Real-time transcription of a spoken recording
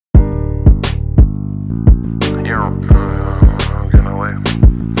I'm getting away.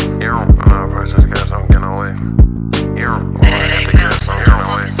 Press this gas, I'm getting away.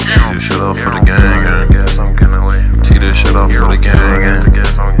 Tee this shit up for the gang, gang. I'm getting away. Tee this shit up for the gang, gang.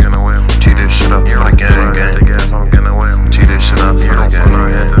 I'm getting away. Tee this shit up for the gang, gang. I'm getting away. Tee this shit up for the gang,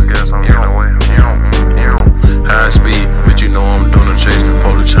 gang. I'm getting away. High speed, but you know I'm doing a chase.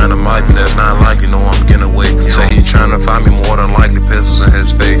 Police trying to mic me, that's not like you know I'm getting away. Say he trying to find me, more than likely pistols in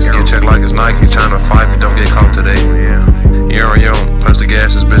his face. Get checked like it's Nike, trying to fight me, don't get caught today. Yo, press the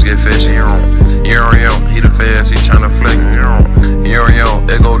gas, this bitch get fishy. Yo, he the feds, he trying to flick. Yo,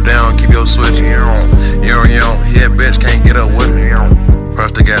 it go down, keep your switch. Yo, he a bitch, can't get up with me.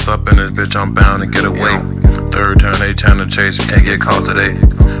 Press the gas up in this bitch, I'm bound to get away. Third turn, they tryna chase me, can't get caught today.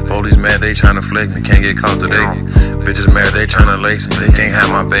 Police mad, they tryna flick me, can't get caught today. Bitches mad, they tryna lace me, they can't have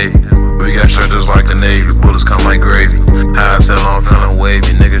my baby. We got stretchers like the Navy, bullets come like gravy. High sell, I'm feeling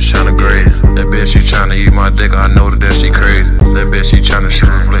wavy, niggas tryna grade. That bitch, she tryna eat my dick, I know that she crazy. That bitch, she tryna shoot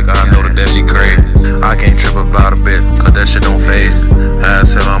a flick, I know that she crazy. I can't trip about a bit, cause that shit don't faze. High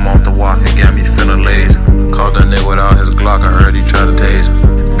sell, I'm off the walk, and got me feeling lazy. Caught that nigga without his Glock, I heard he tried to tase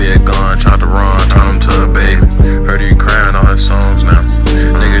me. Big gun, tried to run, turned him to a baby. Heard he crying on his songs now.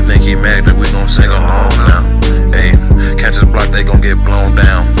 Niggas think he mad that we gon' sing along now. Hey, catch his block, they gon' get blown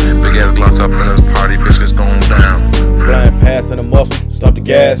down. Big ass Glocks up in this party, bitch gets going down. Flying past in the muscle, stop the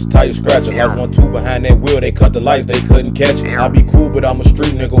gas, tire scratcher. Lost 1-2 behind that wheel, they cut the lights, they couldn't catch it. I be cool, but I'm a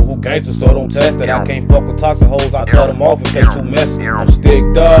street nigga who gangster, so don't test it. I can't fuck with toxic hoes, I cut them off if they too messy. I'm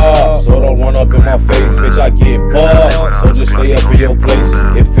sticked up, so don't run up in my face, bitch, I get bugged. So just stay up in your place.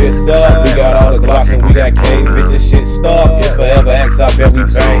 If it's up, we got all the Glocks and we got K's, bitch, this shit stuck. It's forever X, I bet we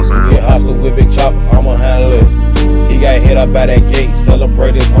bang. We get hostile with Big Chopper, I'ma handle it. He got hit up by that gate,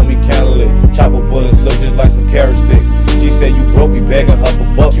 celebrate his homie candlelit. Chopper bullets look just like some carrot sticks. She said you broke, we begging her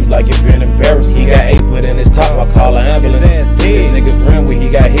for bucks, you like it been embarrassing. He got 8 put in his top, I call an ambulance. His niggas ran when he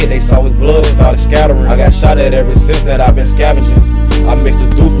got hit, they saw his blood, started scattering. I got shot at ever since that, I've been scavenging. I mixed the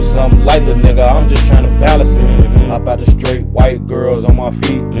deuce with something light, the nigga, I'm just trying to balance it. Hop out the straight white girls on my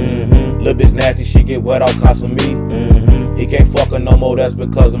feet. Lil' bitch nasty, she get wet all cause of me. He can't fuck her no more, that's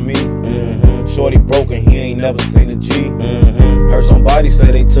because of me. Shorty broken, he ain't never seen a G. Heard somebody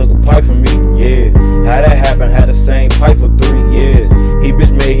say they took a pipe from me, yeah. How that happened, had the same pipe for 3 years. He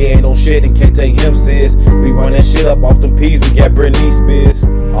bitch made, he ain't no shit and can't take him serious. We run that shit up off them peas, we got Britney Spears.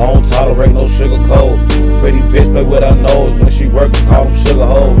 I don't tolerate no sugar codes. Pretty bitch play with her nose. When she workin', call them sugar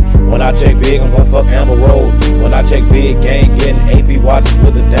hoes. When I check big, I'm gon' fuck Amber Rose. When I check big, gang getting AP watches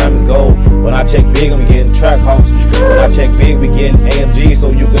with the diamonds gold. When I check big, I'm getting track hawks. When I check big, we getting AMG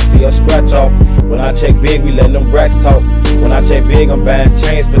so you can see us scratch off. When I check big, we letting them racks talk. When I check big, I'm buying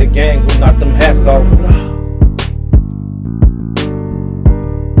chains for the gang who knock them hats off.